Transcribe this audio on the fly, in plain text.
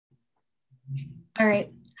All right.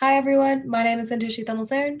 Hi, everyone. My name is Santushi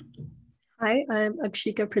Thamilsaran, Hi, I'm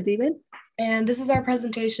Akshika Pradeepan. and this is our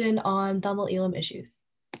presentation on Tamil Elam issues.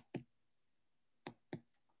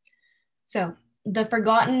 So, the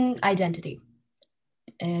forgotten identity.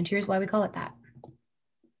 And here's why we call it that.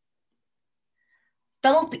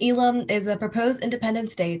 Tamil Elam is a proposed independent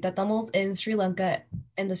state that Tamils in Sri Lanka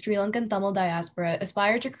and the Sri Lankan Tamil diaspora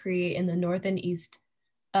aspire to create in the north and east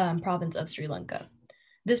province of Sri Lanka.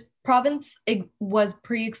 This province was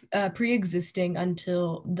pre-existing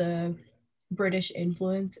until the British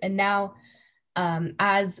influence, and now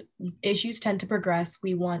as issues tend to progress,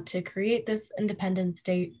 we want to create this independent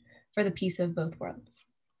state for the peace of both worlds.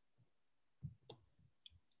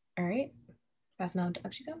 All right, passing on to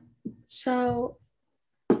Akshika. So,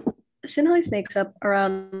 Sinhalese makes up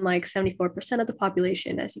around like 74% of the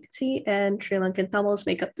population, as you can see, and Sri Lankan Tamils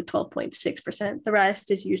make up the 12.6%. The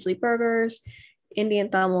rest is usually Burghers, Indian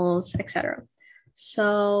Tamils, etc.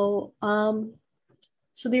 So,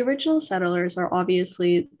 so the original settlers are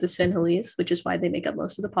obviously the Sinhalese, which is why they make up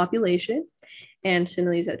most of the population. And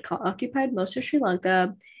Sinhalese had occupied most of Sri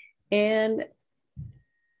Lanka. And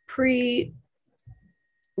pre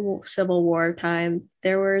Civil War time,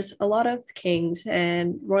 there was a lot of kings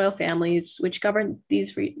and royal families which governed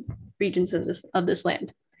these regions of this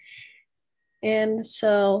land. And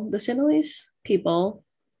so the Sinhalese people,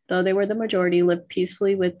 though they were the majority, lived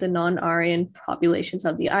peacefully with the non-Aryan populations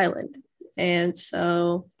of the island. And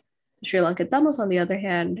so the Sri Lankan Tamils, on the other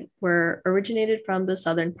hand, were originated from the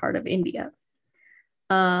southern part of India.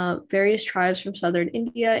 Various tribes from southern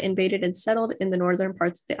India invaded and settled in the northern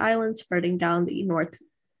parts of the island, spreading down the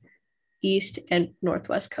northeast and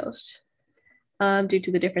northwest coasts. Due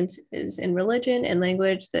to the differences in religion and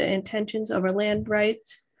language, the intentions over land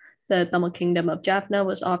rights, the Tamil kingdom of Jaffna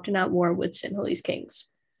was often at war with Sinhalese kings.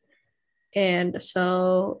 And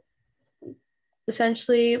so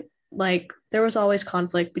essentially, like there was always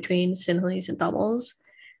conflict between Sinhalese and Tamils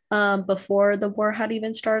before the war had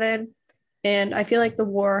even started. And I feel like the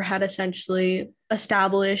war had essentially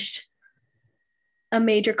established a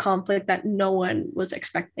major conflict that no one was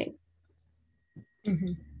expecting.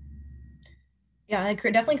 Mm-hmm. Yeah, it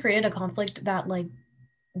definitely created a conflict that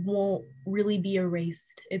won't really be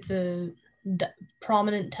erased. It's a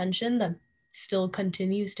prominent tension that still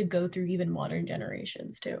continues to go through even modern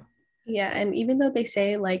generations too. Yeah, and even though they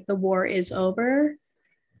say like the war is over,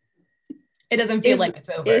 it doesn't feel like it's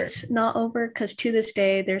over. It's not over because to this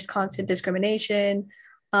day there's constant discrimination.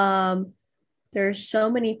 There's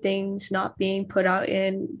so many things not being put out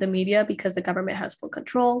in the media because the government has full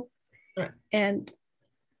control. Right. And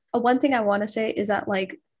one thing I want to say is that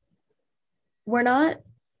like we're not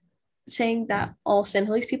saying that all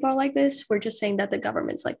Sinhalese people are like this. We're just saying that the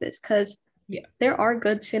government's like this because there are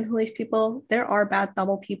good Sinhalese people, there are bad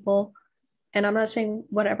Tamil people, and I'm not saying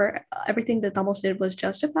everything the Tamils did was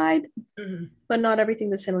justified, but not everything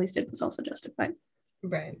the Sinhalese did was also justified.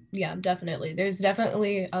 Right. Yeah, definitely. There's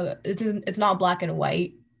definitely it's not black and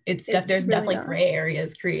white. There's really definitely gray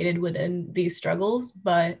areas created within these struggles,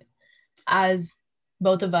 but as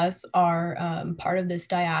both of us are part of this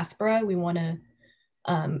diaspora, we want to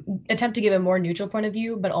attempt to give a more neutral point of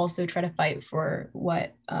view, but also try to fight for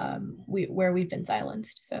what where we've been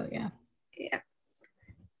silenced. So yeah.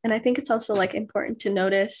 And I think it's also like important to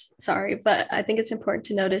notice, but I think it's important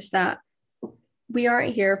to notice that we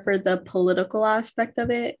aren't here for the political aspect of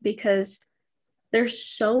it because there's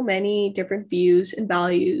so many different views and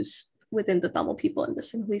values within the Tamil people and the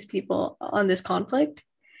Sinhalese people on this conflict.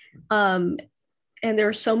 And there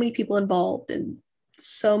are so many people involved and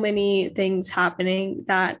so many things happening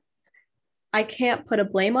that I can't put a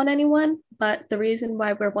blame on anyone. But the reason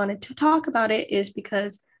why we're wanting to talk about it is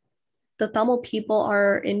because the Tamil people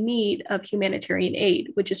are in need of humanitarian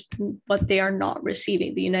aid, which is what they are not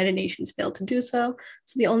receiving. The United Nations failed to do so.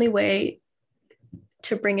 So the only way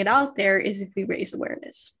to bring it out there is if we raise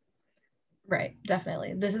awareness. Right,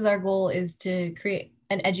 definitely. This is our goal, is to create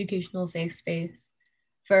an educational safe space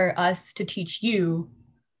for us to teach you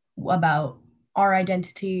about our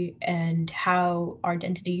identity and how our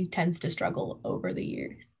identity tends to struggle over the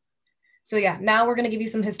years. So yeah, now we're going to give you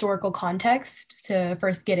some historical context to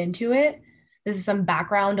first get into it. This is some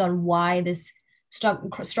background on why this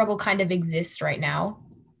struggle kind of exists right now.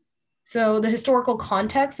 So the historical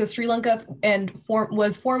context, so Sri Lanka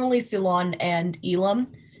was formerly Ceylon and Elam,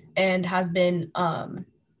 and has been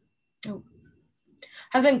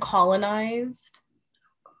colonized.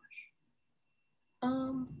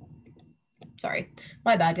 Sorry,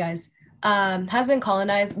 my bad, guys. Has been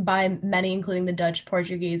colonized by many, including the Dutch,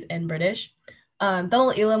 Portuguese, and British.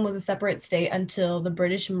 Tamil Elam was a separate state until the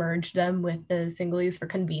British merged them with the Sinhalese for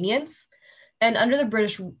convenience. And under the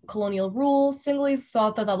British colonial rule, Sinhalese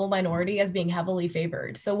saw the Tamil minority as being heavily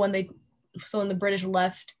favored. So when the British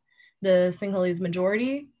left, the Sinhalese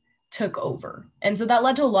majority took over. And so that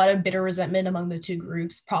led to a lot of bitter resentment among the two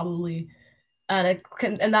groups, probably. And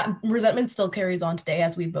that resentment still carries on today,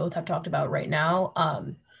 as we both have talked about right now.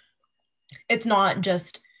 It's not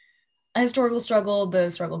just a historical struggle. The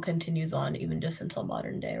struggle continues on even just until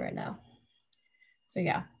modern day right now. So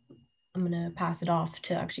yeah, I'm going to pass it off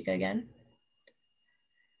to Akshika again.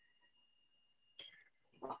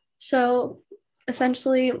 So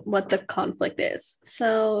essentially what the conflict is.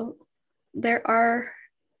 So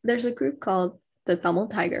there's a group called the Tamil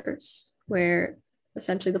Tigers, where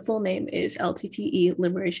essentially the full name is LTTE,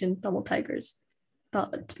 Liberation Tamil Tigers,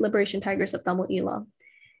 Liberation Tigers of Tamil Elam,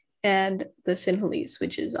 and the Sinhalese,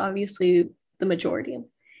 which is obviously the majority.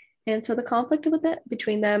 And so the conflict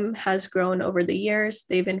between them has grown over the years.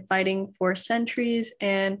 They've been fighting for centuries,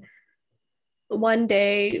 and one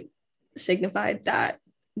day signified that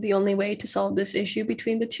the only way to solve this issue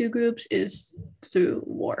between the two groups is through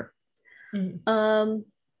war. Mm-hmm.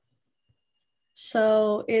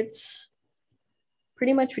 So it's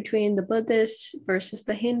pretty much between the Buddhists versus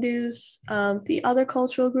the Hindus. The other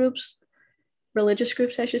cultural groups, religious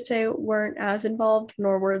groups, I should say, weren't as involved,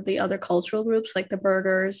 nor were the other cultural groups like the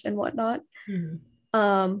burghers and whatnot.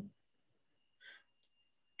 Mm-hmm.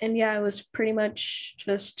 And yeah, it was pretty much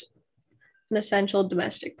just an essential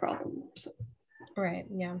domestic problem. So. Right.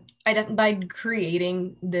 Yeah. By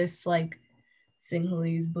creating this like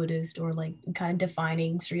Sinhalese Buddhist or like kind of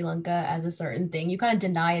defining Sri Lanka as a certain thing, you kind of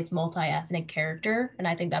deny its multi-ethnic character. And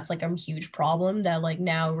I think that's like a huge problem that like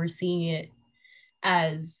now we're seeing it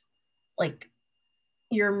as like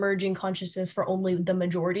you're merging consciousness for only the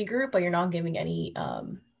majority group, but you're not giving any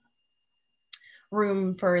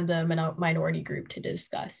room for the minority group to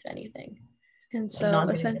discuss anything. And so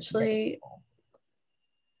essentially,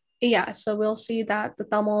 yeah, so we'll see that the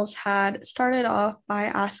Tamils had started off by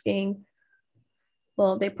asking,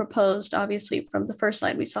 well, they proposed, obviously, from the first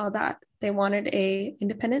slide, we saw that they wanted a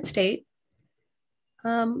independent state.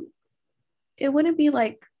 It wouldn't be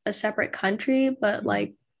like a separate country, but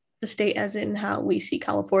like the state as in how we see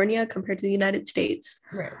California compared to the United States.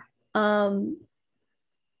 Right.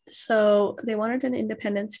 So they wanted an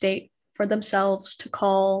independent state for themselves to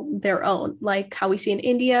call their own, like how we see in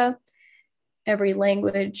India. Every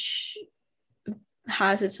language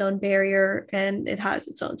has its own barrier and it has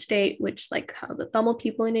its own state, which like how the Tamil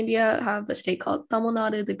people in India have a state called Tamil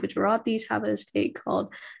Nadu, the Gujaratis have a state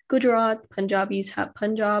called Gujarat, Punjabis have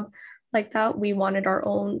Punjab. Like that, we wanted our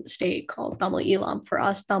own state called Tamil Elam for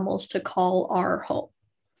us Tamils to call our home.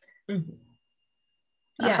 Mm-hmm.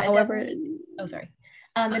 Yeah. However, it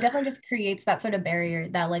definitely just creates that sort of barrier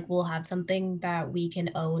that like we'll have something that we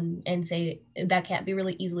can own and say that can't be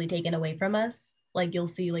really easily taken away from us. Like you'll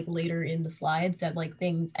see like later in the slides that like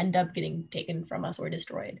things end up getting taken from us or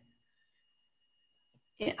destroyed.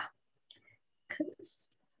 Yeah. Because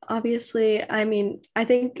obviously, I mean, I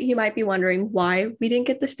think you might be wondering why we didn't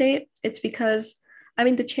get the state. It's because, I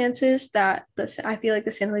mean, the chances that I feel like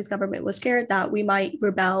the Sinhalese government was scared that we might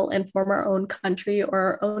rebel and form our own country or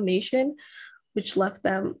our own nation, which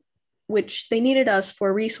they needed us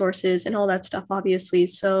for resources and all that stuff, obviously.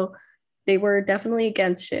 So they were definitely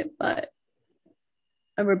against it, but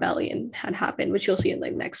a rebellion had happened, which you'll see in the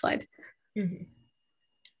next slide. Mm-hmm.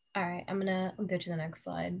 All right, I'll go to the next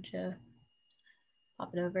slide to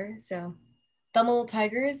pop it over. So Tamil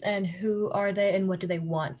Tigers, and who are they and what do they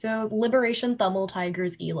want? So Liberation Tamil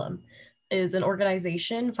Tigers Elam is an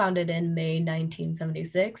organization founded in May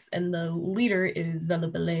 1976, and the leader is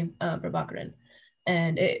Vellupillai Prabhakaran.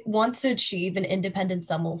 And it wants to achieve an independent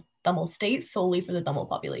Tamil state solely for the Tamil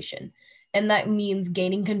population. And that means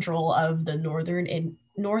gaining control of the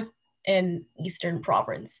north and eastern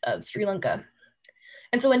province of Sri Lanka.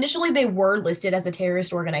 And so initially they were listed as a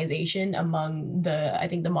terrorist organization among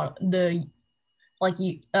the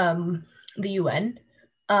UN,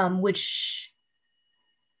 which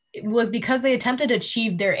was because they attempted to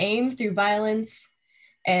achieve their aims through violence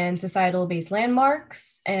and societal-based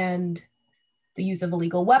landmarks, and the use of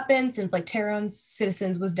illegal weapons to inflict terror on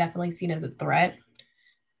citizens was definitely seen as a threat.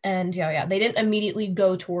 And they didn't immediately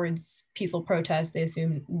go towards peaceful protests. They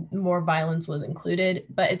assumed more violence was included.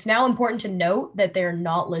 But it's now important to note that they're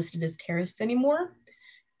not listed as terrorists anymore.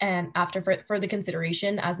 And after further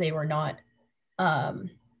consideration, as they were not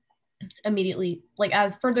immediately, like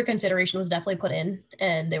as further consideration was definitely put in,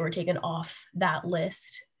 and they were taken off that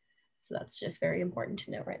list. So that's just very important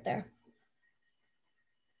to note right there.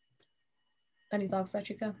 Any thoughts,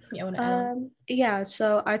 Sachika? Yeah,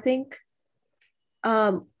 so I think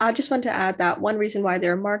I just want to add that one reason why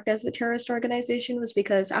they're marked as a terrorist organization was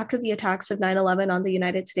because after the attacks of 9/11 on the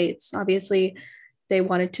United States, obviously they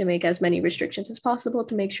wanted to make as many restrictions as possible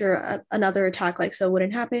to make sure another attack like so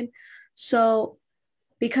wouldn't happen. So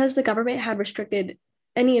because the government had restricted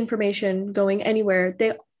any information going anywhere,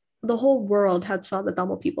 the whole world had saw the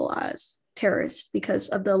Tamil people as terrorists because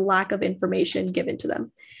of the lack of information given to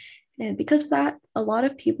them. And because of that, a lot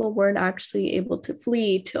of people weren't actually able to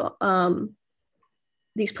flee to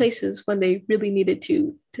these places when they really needed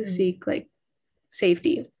to seek like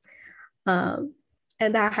safety. Um,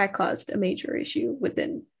 and that had caused a major issue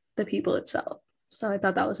within the people itself. So I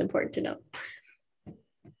thought that was important to note.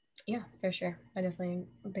 Yeah, for sure. I definitely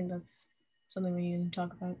think that's something we need to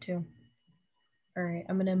talk about too. All right,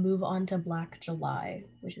 I'm going to move on to Black July,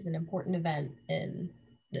 which is an important event in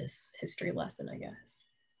this history lesson, I guess.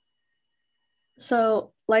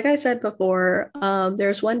 So, like I said before,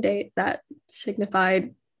 there's one date that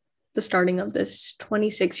signified the starting of this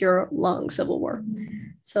 26-year-long civil war.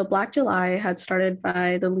 So, Black July had started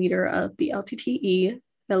by the leader of the LTTE,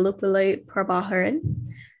 Vellupillai Prabhaharan,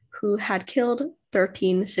 who had killed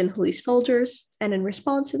 13 Sinhalese soldiers, and in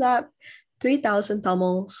response to that, 3,000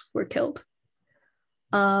 Tamils were killed.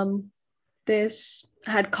 This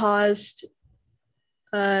had caused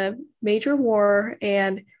a major war,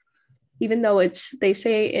 and even though they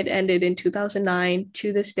say it ended in 2009,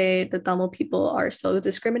 to this day, the Tamil people are still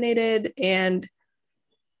discriminated. And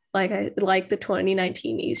like the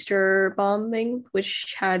 2019 Easter bombing,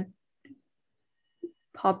 which had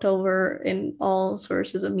popped over in all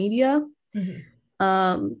sources of media.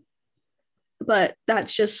 Mm-hmm. But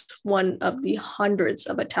that's just one of the hundreds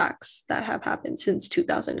of attacks that have happened since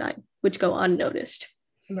 2009, which go unnoticed.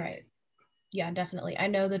 Right. Yeah, definitely. I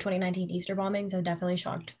know the 2019 Easter bombings have definitely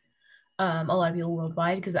shocked a lot of people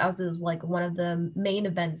worldwide, because that was like one of the main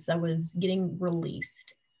events that was getting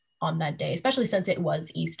released on that day, especially since it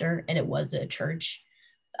was Easter and it was a church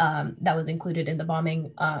that was included in the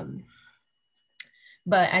bombing.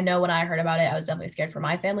 But I know when I heard about it, I was definitely scared for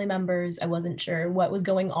my family members. I wasn't sure what was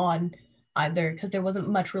going on either, because there wasn't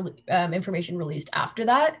much information released after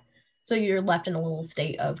that. So you're left in a little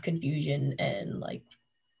state of confusion and like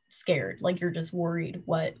scared, like you're just worried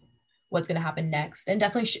what's going to happen next. And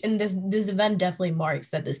definitely and this event definitely marks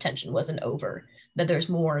that this tension wasn't over, that there's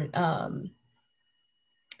more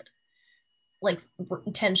like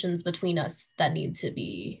tensions between us that need to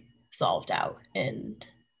be solved out and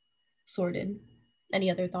sorted.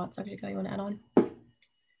 Any other thoughts, Dr. you want to add on?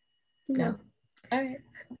 No. All right,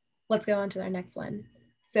 let's go on to our next one.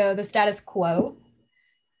 So the status quo,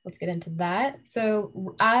 let's get into that.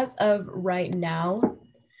 So as of right now,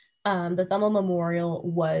 the Tamil Memorial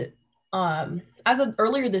was as of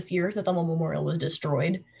earlier this year, the Tamil Memorial was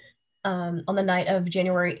destroyed. On the night of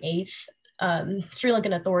January 8th, Sri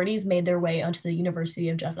Lankan authorities made their way onto the University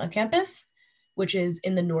of Jaffna campus, which is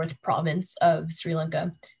in the North Province of Sri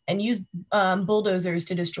Lanka, and used bulldozers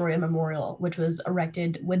to destroy a memorial, which was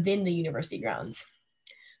erected within the university grounds.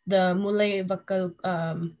 The Muley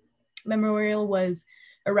Vakal memorial was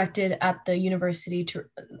erected at the university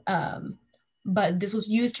but this was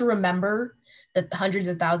used to remember the hundreds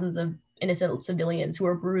of thousands of innocent civilians who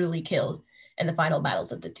were brutally killed in the final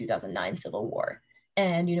battles of the 2009 Civil War.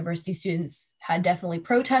 And university students had definitely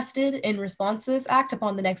protested in response to this act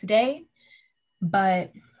upon the next day.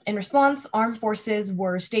 But in response, armed forces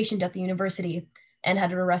were stationed at the university and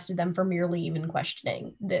had arrested them for merely even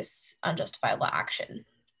questioning this unjustifiable action.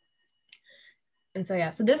 And so,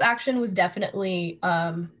 yeah, so this action was definitely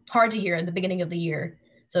hard to hear at the beginning of the year.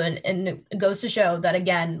 So, and it goes to show that,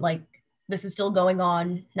 again, like, this is still going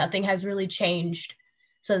on. Nothing has really changed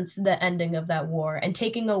since the ending of that war. And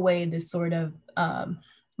taking away this sort of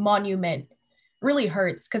monument really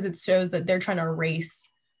hurts, because it shows that they're trying to erase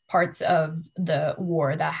parts of the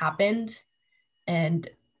war that happened and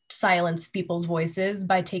silence people's voices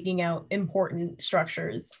by taking out important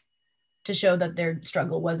structures to show that their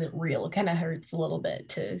struggle wasn't real. It kind of hurts a little bit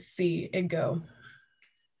to see it go.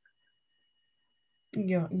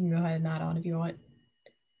 You can go ahead and add on if you want.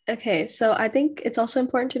 Okay, so I think it's also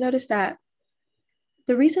important to notice that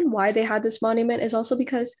the reason why they had this monument is also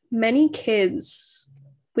because many kids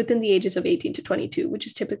within the ages of 18 to 22, which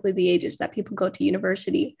is typically the ages that people go to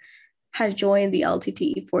university, had joined the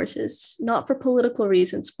LTTE forces, not for political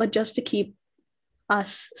reasons, but just to keep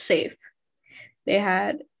us safe. They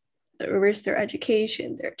had risked their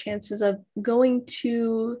education, their chances of going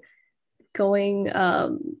to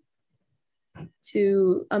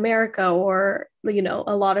America, or, you know,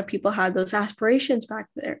 a lot of people had those aspirations back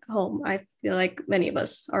there home. I feel like many of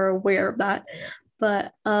us are aware of that.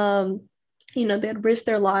 But they'd risk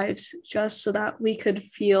their lives just so that we could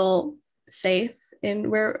feel safe in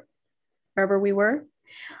wherever we were.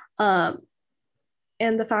 Um,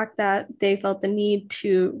 and the fact that they felt the need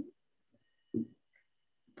to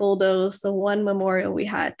bulldoze the one memorial we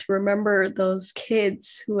had to remember those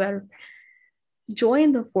kids who had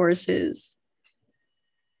joined the forces,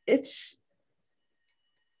 it's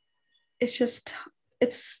just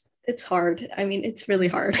it's hard. I mean, it's really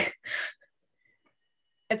hard.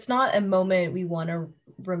 It's not a moment we want to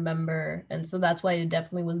remember, and so that's why it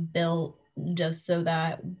definitely was built, just so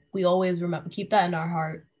that we always remember, keep that in our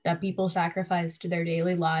heart, that people sacrificed their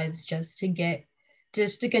daily lives just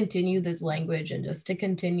to continue this language and just to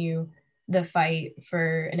continue the fight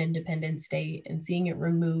for an independent state. And seeing it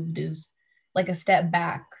removed is like a step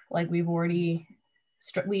back. Like we've already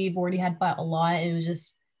had fought a lot, and it was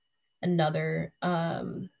just another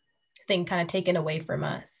thing kind of taken away from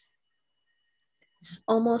us. It's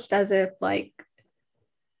almost as if like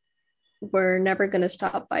we're never going to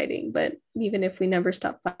stop fighting, but even if we never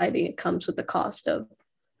stop fighting, it comes with the cost of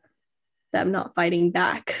them not fighting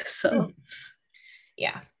back. So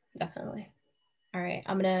yeah, definitely. All right,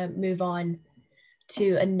 I'm gonna move on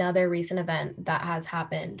to another recent event that has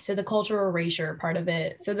happened. So the cultural erasure part of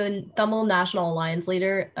it. So the Tamil National Alliance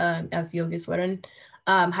leader, S. Yogeshwaran,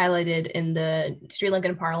 highlighted in the Sri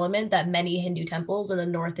Lankan parliament that many Hindu temples in the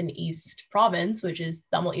north and east province, which is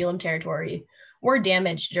Tamil Eelam territory, were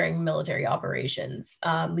damaged during military operations.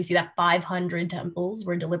 We see that 500 temples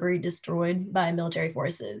were deliberately destroyed by military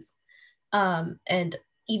forces. And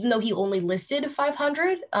even though he only listed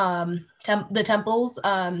 500, the temples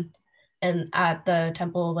and at the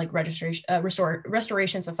Temple like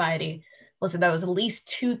Restoration Society listed that was at least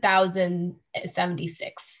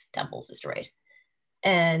 2,076 temples destroyed.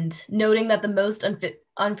 And noting that the most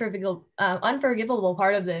unforgivable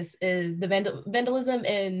part of this is the vandalism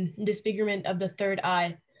and disfigurement of the third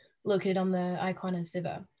eye located on the icon of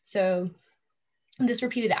Shiva. So this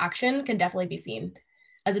repeated action can definitely be seen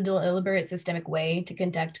as a deliberate systemic way to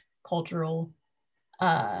conduct cultural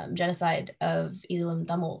genocide of Eelam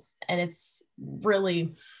Tamils. And it's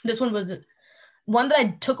really, this one was one that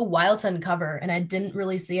I took a while to uncover, and I didn't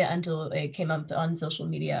really see it until it came up on social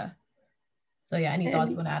media. So yeah, any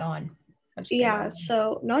thoughts you want to add on? Yeah,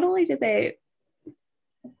 so not only did they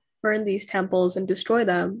burn these temples and destroy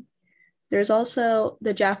them, there's also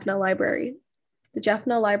the Jaffna Library. The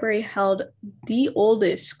Jaffna Library held the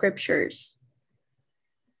oldest scriptures,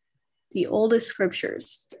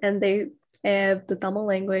 and they have the Tamil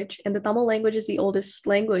language, and the Tamil language is the oldest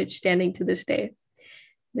language standing to this day.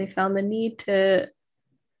 They found the need to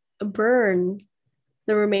burn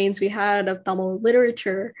the remains we had of Tamil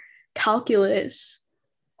literature, calculus,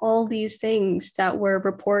 all these things that were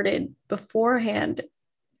reported beforehand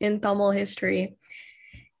in Tamil history.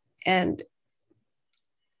 And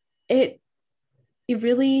it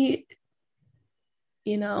really,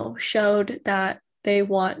 showed that they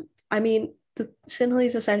want, the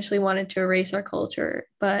Sinhalese essentially wanted to erase our culture,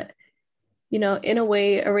 but, in a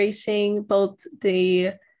way, erasing both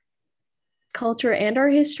the culture and our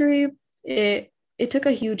history, it took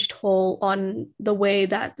a huge toll on the way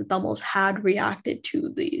that the Tamils had reacted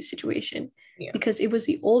to the situation, because it was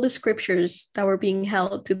the oldest scriptures that were being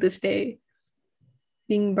held to this day,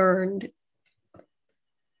 being burned.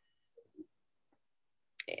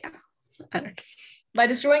 Yeah, I don't know. By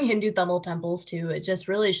destroying Hindu Tamil temples too, it just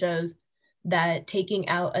really shows that taking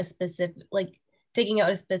out a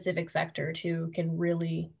specific sector too can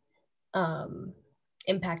really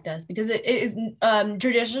impact us, because it is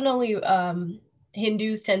traditionally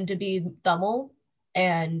Hindus tend to be Tamil,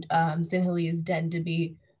 and Sinhalese tend to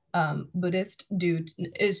be Buddhist.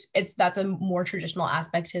 That's a more traditional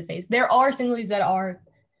aspect to face. There are Sinhalese that are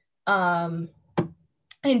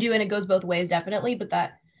Hindu, and it goes both ways, definitely, but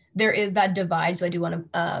that there is that divide. So I do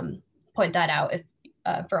want to point that out, if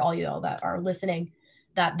for all you all that are listening,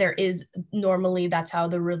 that there is, normally that's how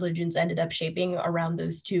the religions ended up shaping around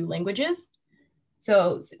those two languages.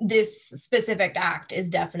 So this specific act is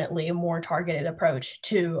definitely a more targeted approach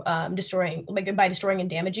to destroying and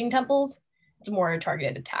damaging temples. It's a more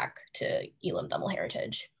targeted attack to Eelam Tamil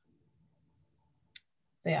heritage.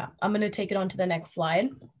 So yeah, I'm going to take it on to the next slide.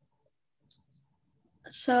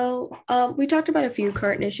 So we talked about a few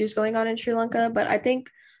current issues going on in Sri Lanka, but I think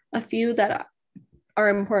a few that are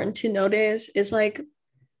important to notice is, like,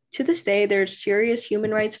 to this day, there's serious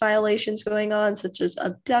human rights violations going on, such as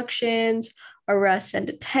abductions, arrests and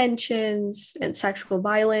detentions, and sexual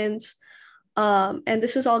violence. And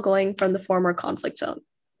this is all going from the former conflict zone.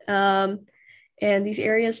 And these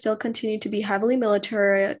areas still continue to be heavily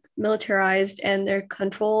militarized, and they're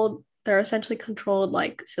controlled they're essentially controlled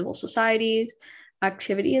like civil societies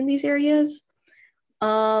activity in these areas.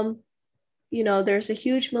 Um, there's a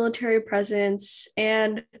huge military presence,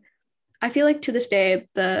 and I feel like to this day,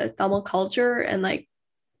 the Tamil culture and like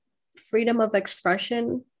freedom of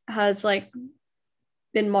expression has like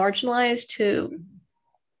been marginalized to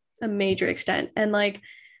a major extent. And like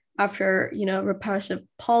after, repressive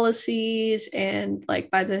policies and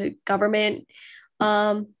like by the government,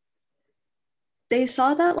 um, they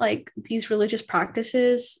saw that like these religious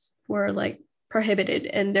practices were like prohibited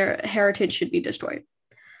and their heritage should be destroyed.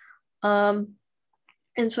 Um,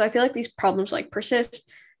 and so I feel like these problems like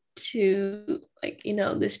persist to like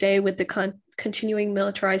this day with the continuing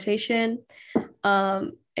militarization,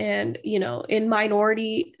 and in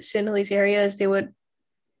minority Sinhalese areas they would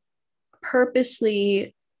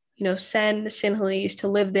purposely send Sinhalese to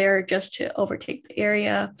live there just to overtake the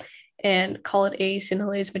area and call it a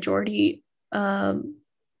Sinhalese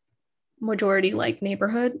majority like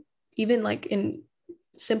neighborhood. Even like in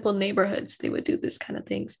simple neighborhoods they would do this kind of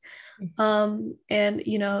things. And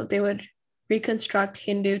they would reconstruct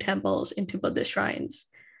Hindu temples into Buddhist shrines,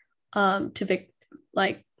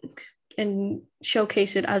 like and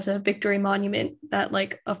showcase it as a victory monument that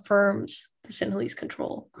like affirms the Sinhalese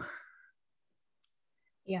control.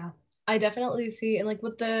 Yeah, I definitely see. And like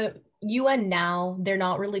with the UN now, they're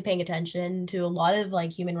not really paying attention to a lot of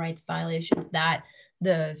like human rights violations that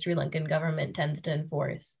the Sri Lankan government tends to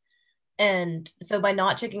enforce. And so by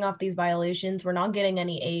not checking off these violations, we're not getting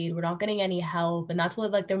any aid, we're not getting any help. And that's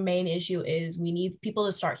what like their main issue is. We need people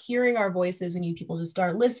to start hearing our voices. We need people to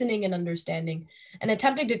start listening and understanding and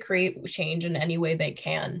attempting to create change in any way they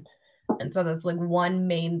can. And so that's like one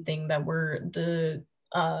main thing that the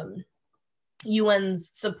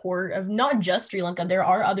UN's support of not just Sri Lanka. There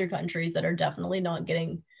are other countries that are definitely not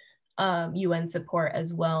getting UN support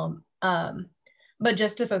as well. But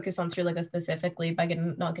just to focus on Sri Lanka specifically, by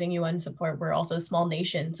not getting UN support, we're also a small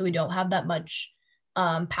nation, so we don't have that much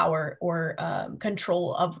power or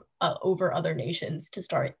control of over other nations to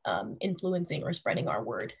start influencing or spreading our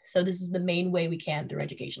word. So this is the main way we can through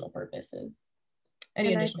educational purposes.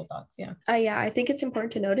 Any additional thoughts? Yeah. Yeah, I think it's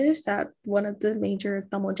important to notice that one of the major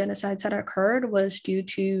Tamil genocides that occurred was due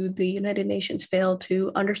to the United Nations fail to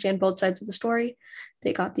understand both sides of the story.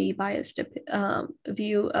 They got the biased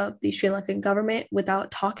view of the Sri Lankan government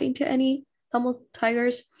without talking to any Tamil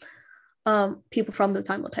Tigers, people from the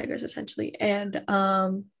Tamil Tigers essentially. And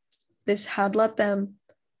this had led them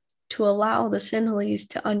to allow the Sinhalese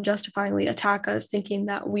to unjustifiably attack us, thinking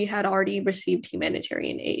that we had already received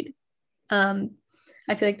humanitarian aid.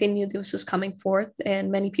 I feel like they knew this was coming forth,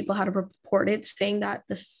 and many people had reported saying that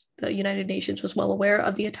the United Nations was well aware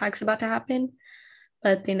of the attacks about to happen,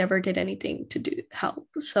 but they never did anything to help.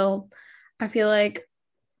 So I feel like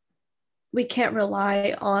we can't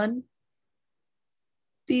rely on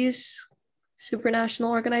these supranational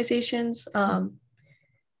organizations.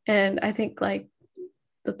 And I think like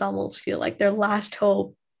the Tamils feel like their last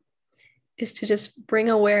hope is to just bring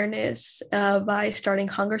awareness by starting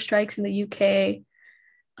hunger strikes in the UK.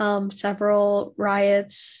 Several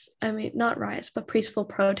riots, not riots, but peaceful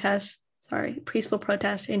protests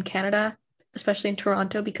in Canada, especially in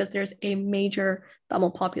Toronto, because there's a major Tamil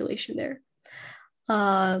population there.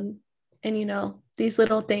 And these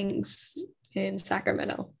little things in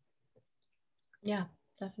Sacramento. Yeah,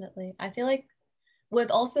 definitely. I feel like with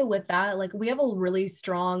that, like we have a really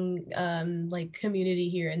strong like community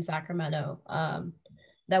here in Sacramento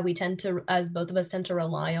that we tend to, as both of us tend to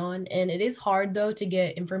rely on. And it is hard though to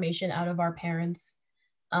get information out of our parents,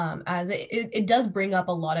 as it does bring up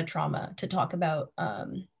a lot of trauma to talk about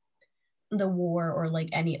the war or like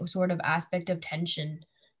any sort of aspect of tension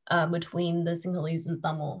between the Sinhalese and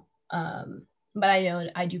Tamil. But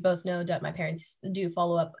I do both know that my parents do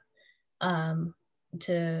follow up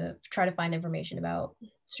to try to find information about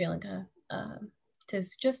Sri Lanka,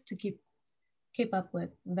 to keep up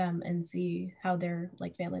with them and see how their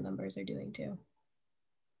like family members are doing too.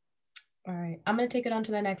 All right, I'm going to take it on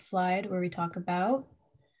to the next slide where we talk about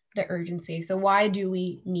the urgency. So why do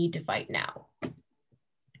we need to fight now?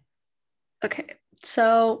 Okay,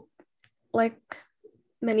 so like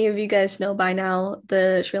many of you guys know by now,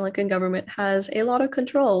 the Sri Lankan government has a lot of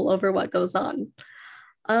control over what goes on.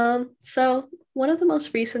 So one of the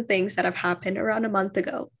most recent things that have happened around a month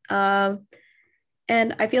ago,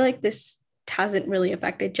 and I feel like this hasn't really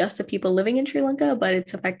affected just the people living in Sri Lanka, but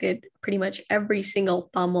it's affected pretty much every single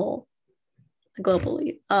Tamil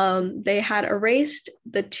globally. They had erased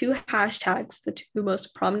the two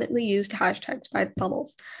most prominently used hashtags by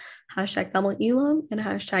Tamils, hashtag Tamil Elam and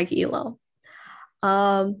hashtag Elam.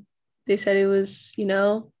 They said it was,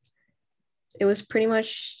 it was pretty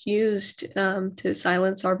much used to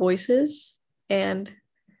silence our voices. And,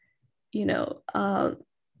 you know,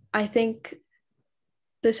 I think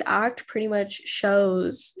this act pretty much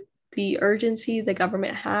shows the urgency the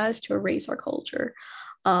government has to erase our culture.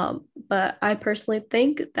 But I personally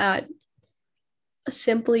think that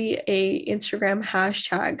simply a Instagram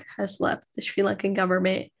hashtag has left the Sri Lankan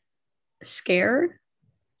government scared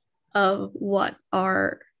of what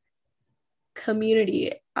our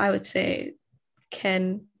community, I would say,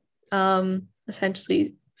 can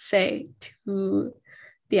essentially say to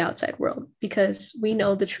the outside world, because we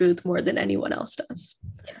know the truth more than anyone else does.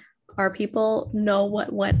 Yeah. Our people know what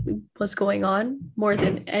was going on more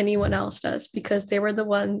than anyone else does, because they were the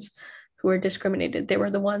ones who were discriminated. They were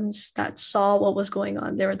the ones that saw what was going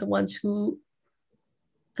on. They were the ones who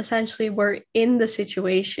essentially were in the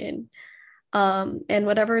situation. And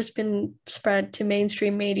whatever has been spread to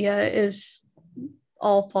mainstream media is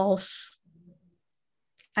all false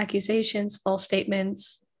accusations, false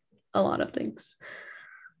statements, a lot of things.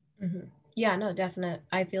 Mm-hmm. Yeah, no, definite.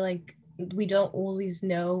 I feel like we don't always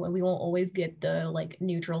know, and we won't always get the like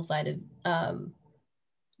neutral side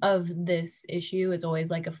of this issue. It's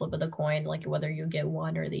always like a flip of the coin, like whether you get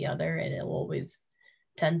one or the other, and it will always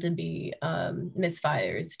tend to be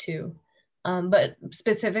misfires too. But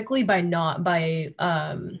specifically by not by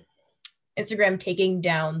Instagram taking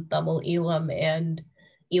down Thamil Elam and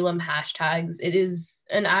Elam hashtags, it is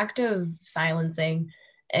an act of silencing,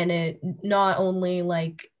 and it not only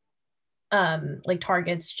like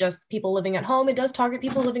targets just people living at home, it does target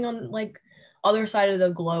people living on like other side of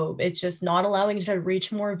the globe. It's just not allowing it to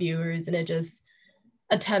reach more viewers, and it just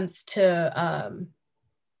attempts to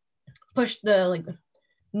push the like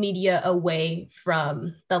media away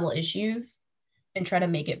from Tamil issues and try to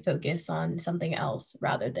make it focus on something else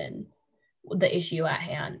rather than the issue at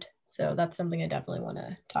hand. So that's something I definitely want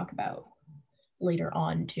to talk about later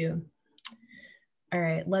on too. All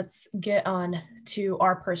right, let's get on to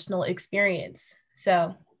our personal experience.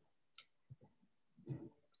 So,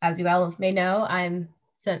 as you all may know, I'm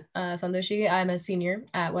Sandoshi. I'm a senior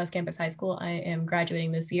at West Campus High School. I am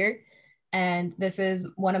graduating this year. And this is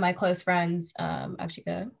one of my close friends,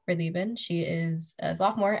 Akshika Pradipin. She is a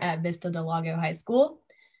sophomore at Vista Del Lago High School.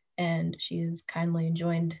 And she has kindly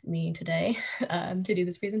joined me today to do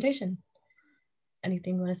this presentation.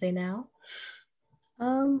 Anything you want to say now?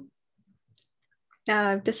 Yeah,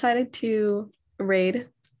 I've decided to raid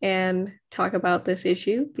and talk about this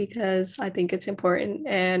issue because I think it's important,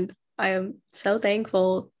 and I am so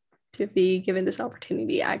thankful to be given this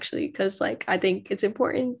opportunity, actually, because like I think it's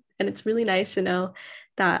important, and it's really nice to know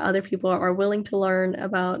that other people are willing to learn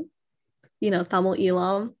about, you know, Tamil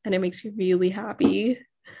Elam, and it makes me really happy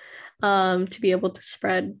to be able to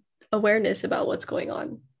spread awareness about what's going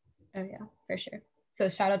on. Oh yeah, for sure. So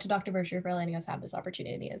shout out to Dr. Berger for letting us have this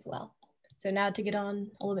opportunity as well. So now to get on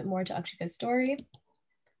a little bit more to Akshika's story.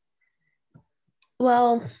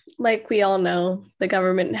 Well, like we all know, the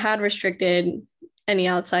government had restricted any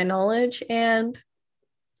outside knowledge, and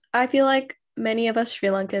I feel like many of us Sri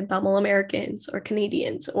Lankan Tamil Americans or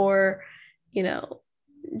Canadians or, you know,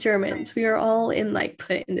 Germans, we are all in like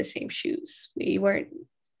put in the same shoes. We weren't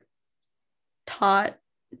taught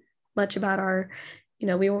much about our, you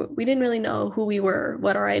know, we didn't really know who we were,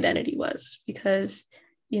 what our identity was, because,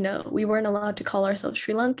 you know, we weren't allowed to call ourselves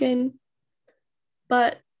Sri Lankan,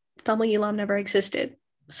 but Tamil Elam never existed.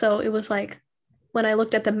 So it was like, when I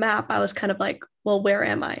looked at the map, I was kind of like, well, where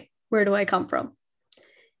am I? Where do I come from?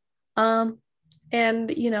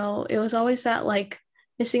 And, you know, it was always that like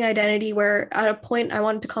missing identity where at a point I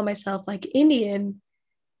wanted to call myself like Indian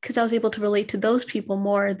because I was able to relate to those people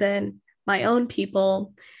more than my own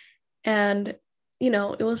people. And, you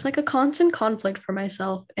know, it was like a constant conflict for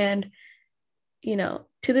myself. And, you know,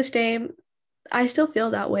 to this day, I still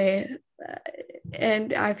feel that way.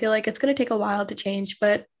 And I feel like it's going to take a while to change.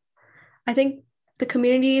 But I think the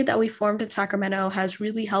community that we formed in Sacramento has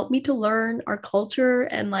really helped me to learn our culture,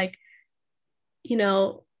 and like, you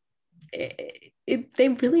know, they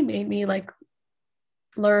really made me like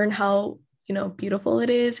learn how, you know, beautiful it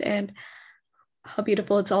is and how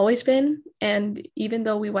beautiful it's always been. And even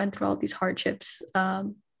though we went through all these hardships,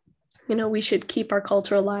 you know, we should keep our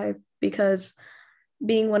culture alive, because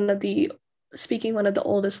speaking one of the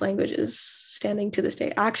oldest languages standing to this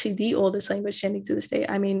day, actually the oldest language standing to this day,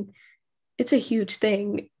 I mean, it's a huge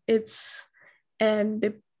thing.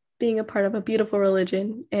 And being a part of a beautiful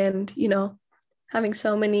religion, and, you know, having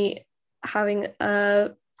a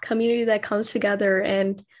community that comes together,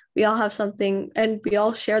 and we all have something, and we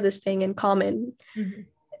all share this thing in common. Mm-hmm.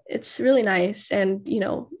 It's really nice. And, you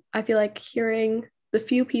know, I feel like hearing the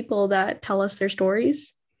few people that tell us their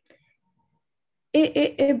stories,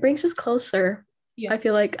 it brings us closer. Yeah. I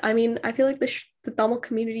feel like, I feel like the Tamil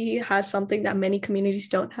community has something that many communities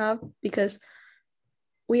don't have, because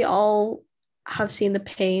we all have seen the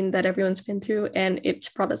pain that everyone's been through, and it's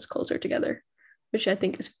brought us closer together, which I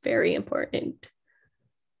think is very important.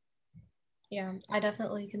 Yeah, I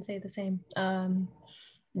definitely can say the same.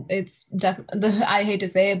 It's definitely, I hate to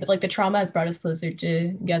say it, but like the trauma has brought us closer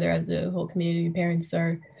together as a whole community. Parents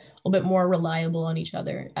are a little bit more reliable on each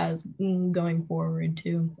other as going forward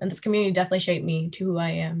too. And this community definitely shaped me to who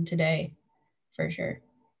I am today, for sure.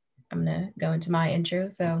 I'm gonna go into my intro.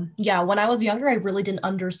 So yeah, when I was younger, I really didn't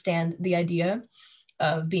understand the idea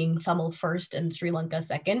of being Tamil first and Sri Lanka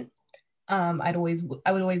second. I would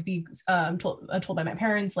always be told by my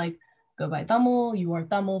parents, like, go by Tamil, you are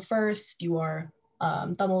Tamil first, you are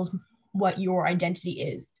Tamil's what your identity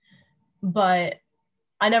is. But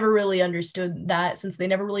I never really understood that, since they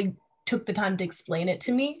never really took the time to explain it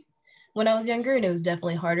to me when I was younger. And it was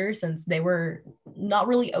definitely harder since they were not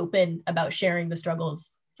really open about sharing the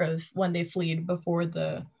struggles for when they fled before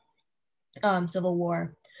the Civil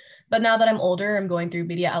War. But now that I'm older, I'm going through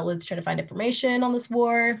media outlets trying to find information on this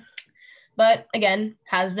war, but again,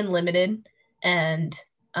 has been limited. And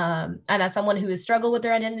as someone who has struggled with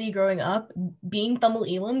their identity growing up, being Tamil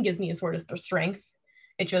Elam gives me a sort of strength.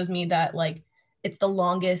 It shows me that like it's the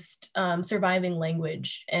longest surviving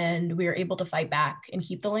language, and we are able to fight back and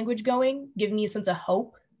keep the language going, giving me a sense of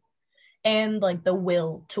hope and like the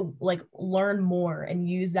will to like learn more and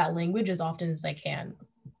use that language as often as I can.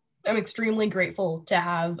 I'm extremely grateful to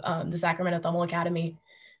have the Sacramento Tamil Academy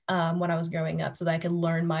when I was growing up, so that I could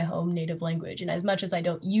learn my home native language. And as much as I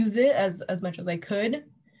don't use it as much as I could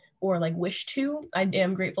or like wish to, I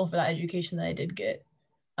am grateful for that education that I did get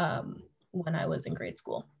when I was in grade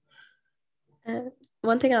school.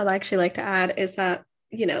 One thing I'd actually like to add is that,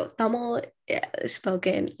 Tamil is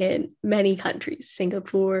spoken in many countries: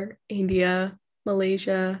 Singapore, India,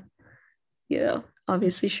 Malaysia,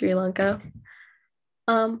 obviously Sri Lanka.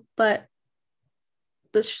 But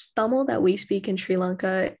the Tamil that we speak in Sri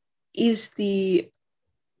Lanka is the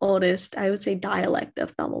oldest, I would say, dialect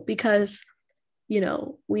of Tamil, because,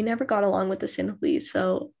 we never got along with the Sinhalese.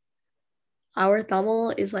 So our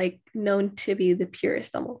Tamil is like known to be the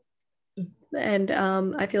purest Tamil. And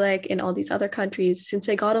I feel like in all these other countries, since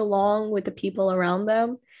they got along with the people around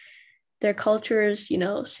them, their cultures,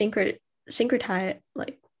 syncretized,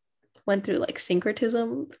 like went through like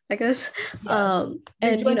syncretism, I guess. Yeah. They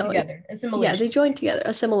And joined together, yeah, assimilation. they joined together,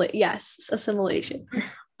 assimilation.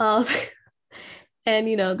 um,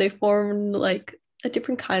 and they formed like a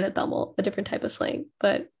different kind of Tamil, a different type of slang.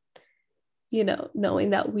 But knowing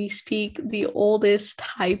that we speak the oldest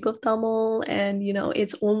type of Tamil, and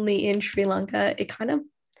it's only in Sri Lanka, it kind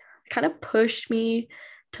of pushed me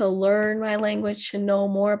to learn my language, to know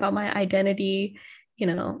more about my identity,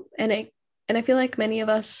 and I feel like many of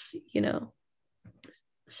us,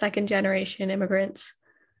 second generation immigrants,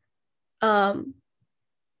 um,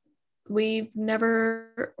 we've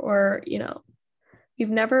never, or we've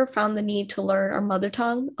never found the need to learn our mother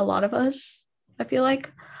tongue. A lot of us, I feel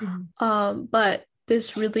like, but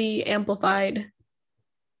this really amplified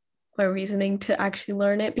my reasoning to actually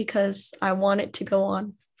learn it, because I want it to go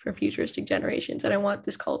on for futuristic generations, and I want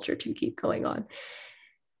this culture to keep going on,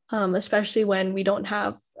 especially when we don't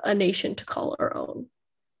have a nation to call our own.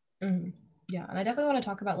 Mm-hmm. Yeah, and I definitely want to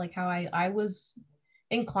talk about like how I was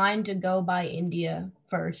inclined to go by India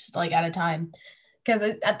first, like at a time, because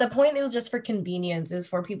at the point it was just for convenience, is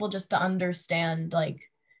for people just to understand like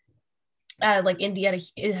India,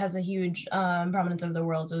 it has a huge prominence over the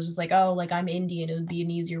world. So it was just like, oh, like I'm Indian. It would be an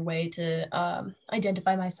easier way to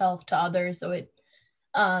identify myself to others. So it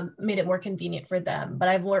made it more convenient for them. But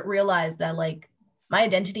I've realized that like my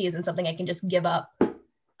identity isn't something I can just give up.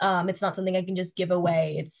 It's not something I can just give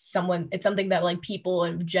away. It's something that like people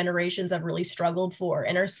and generations have really struggled for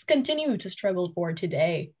and are continue to struggle for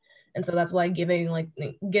today. And so that's why getting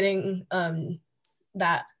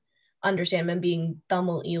that understanding, being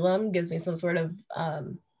Tamil Elam, gives me some sort of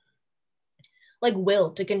like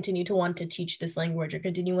will to continue to want to teach this language or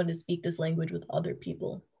continue want to speak this language with other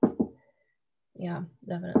people. Yeah,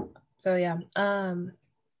 definitely. So yeah,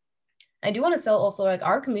 I do want to say also like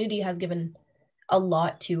our community has given a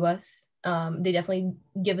lot to us. They definitely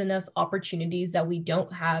given us opportunities that we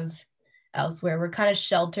don't have elsewhere. We're kind of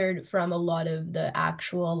sheltered from a lot of the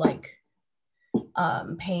actual like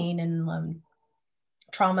pain and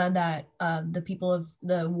trauma that the people of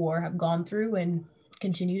the war have gone through and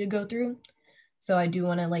continue to go through. So I do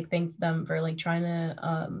want to like thank them for like trying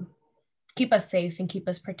to keep us safe and keep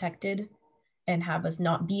us protected and have us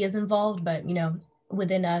not be as involved. But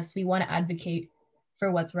within us, we want to advocate for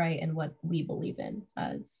what's right and what we believe in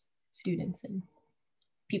as students and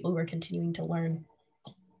people who are continuing to learn.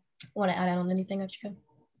 Want to add on anything, Achika?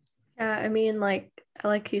 Yeah, I mean, like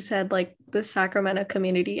you said, like the Sacramento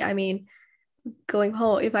community. I mean, going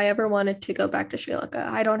home, if I ever wanted to go back to Sri Lanka,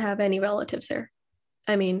 I don't have any relatives there.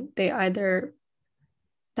 I mean, they either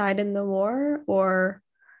died in the war or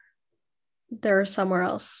they're somewhere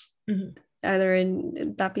else, either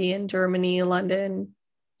in that be in Germany, London,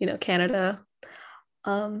 Canada.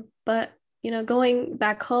 But going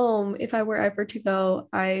back home, if I were ever to go,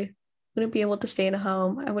 I wouldn't be able to stay in a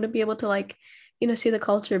home. I wouldn't be able to see the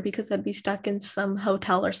culture because I'd be stuck in some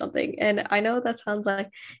hotel or something. And I know that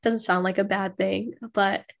doesn't sound like a bad thing,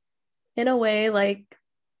 but in a way, like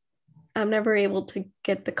I'm never able to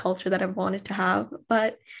get the culture that I've wanted to have.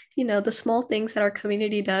 But the small things that our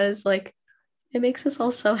community does, like it makes us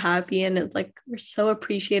all so happy, and it's like we're so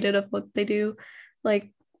appreciative of what they do.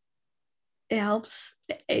 Like it helps,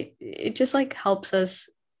 it just like helps us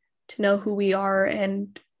to know who we are.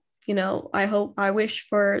 And I wish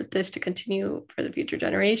for this to continue for the future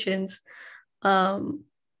generations. Yeah.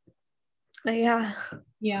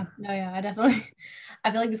 I definitely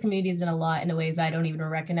I feel like this community has done a lot in ways I don't even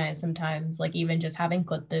recognize sometimes. Like even just having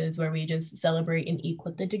kutas where we just celebrate and eat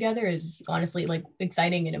kuta together is honestly like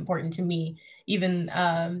exciting and important to me. Even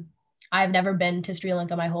I've never been to Sri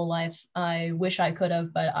Lanka my whole life. I wish I could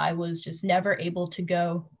have, but I was just never able to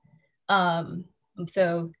go.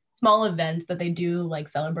 So small events that they do, like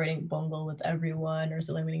celebrating Pongal with everyone or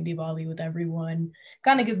celebrating Diwali with everyone,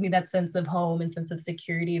 kind of gives me that sense of home and sense of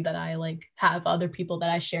security that I like have other people that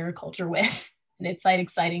I share a culture with. And it's like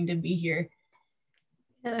exciting to be here.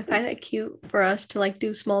 And I find it cute for us to like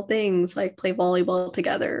do small things like play volleyball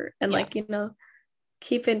together and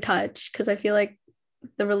keep in touch, because I feel like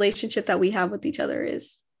the relationship that we have with each other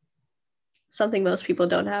is something most people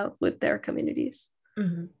don't have with their communities.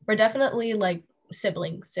 Mm-hmm. We're definitely like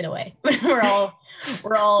siblings in a way. we're all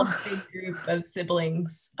a big group of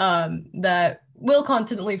siblings that will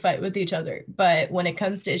constantly fight with each other, but when it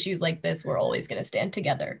comes to issues like this, we're always going to stand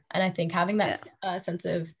together. And I think having that sense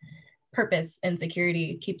of purpose and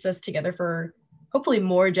security keeps us together for hopefully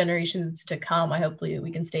more generations to come. Hopefully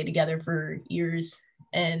we can stay together for years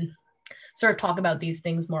and sort of talk about these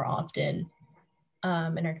things more often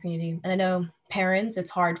in our community. And I know parents,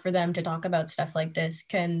 it's hard for them to talk about stuff like this.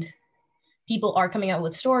 People are coming out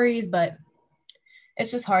with stories, but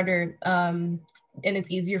it's just harder, and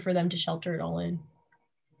it's easier for them to shelter it all in.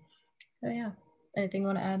 So yeah, anything you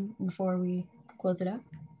want to add before we close it up?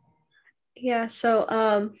 Yeah,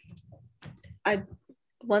 so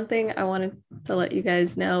one thing I wanted to let you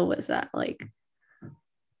guys know was that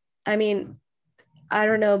I mean, I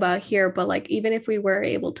don't know about here, but like even if we were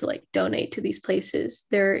able to like donate to these places,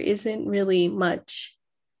 there isn't really much,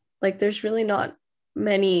 like there's really not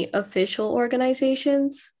many official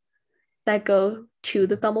organizations that go to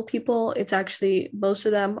the Tamil people. It's actually, most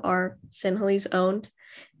of them are Sinhalese owned,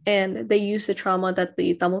 and they use the trauma that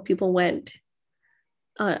the Tamil people went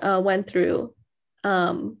through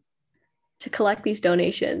to collect these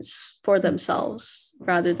donations for themselves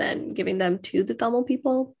rather than giving them to the Tamil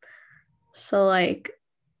people. So like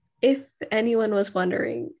if anyone was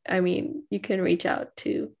wondering, I mean, you can reach out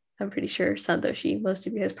to, I'm pretty sure Santoshi, most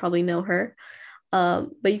of you guys probably know her.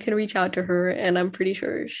 But you can reach out to her, and I'm pretty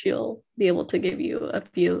sure she'll be able to give you a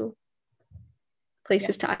few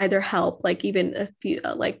places to either help, like even a few,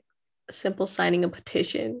 like simple signing a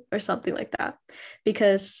petition or something like that.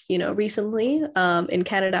 Because, recently in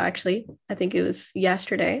Canada, actually, I think it was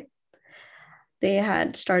yesterday, they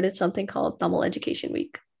had started something called Tamil Education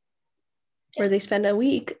Week, where they spend a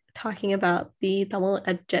week talking about the Tamil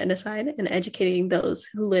genocide and educating those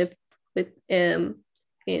who live in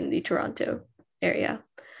the Toronto area.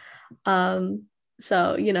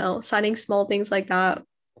 So signing small things like that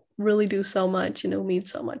really do so much, mean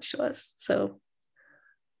so much to us. So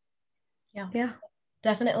yeah,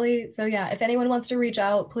 definitely. So yeah, if anyone wants to reach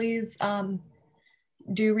out, please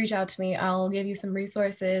do reach out to me. I'll give you some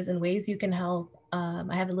resources and ways you can help. I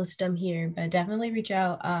haven't listed them here, but definitely reach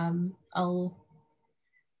out. I'll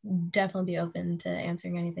definitely be open to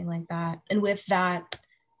answering anything like that. And with that,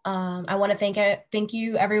 I want to thank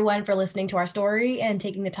you everyone for listening to our story and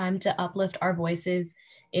taking the time to uplift our voices.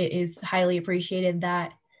 It is highly appreciated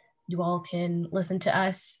that you all can listen to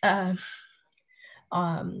us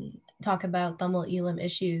talk about Tamil Elam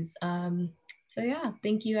issues. So yeah,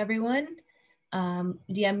 thank you everyone.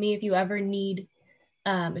 DM me if you ever need,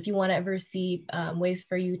 if you want to ever see ways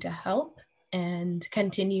for you to help and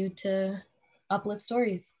continue to uplift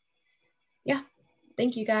stories. Yeah,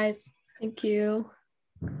 thank you guys. Thank you.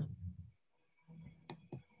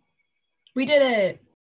 We did it.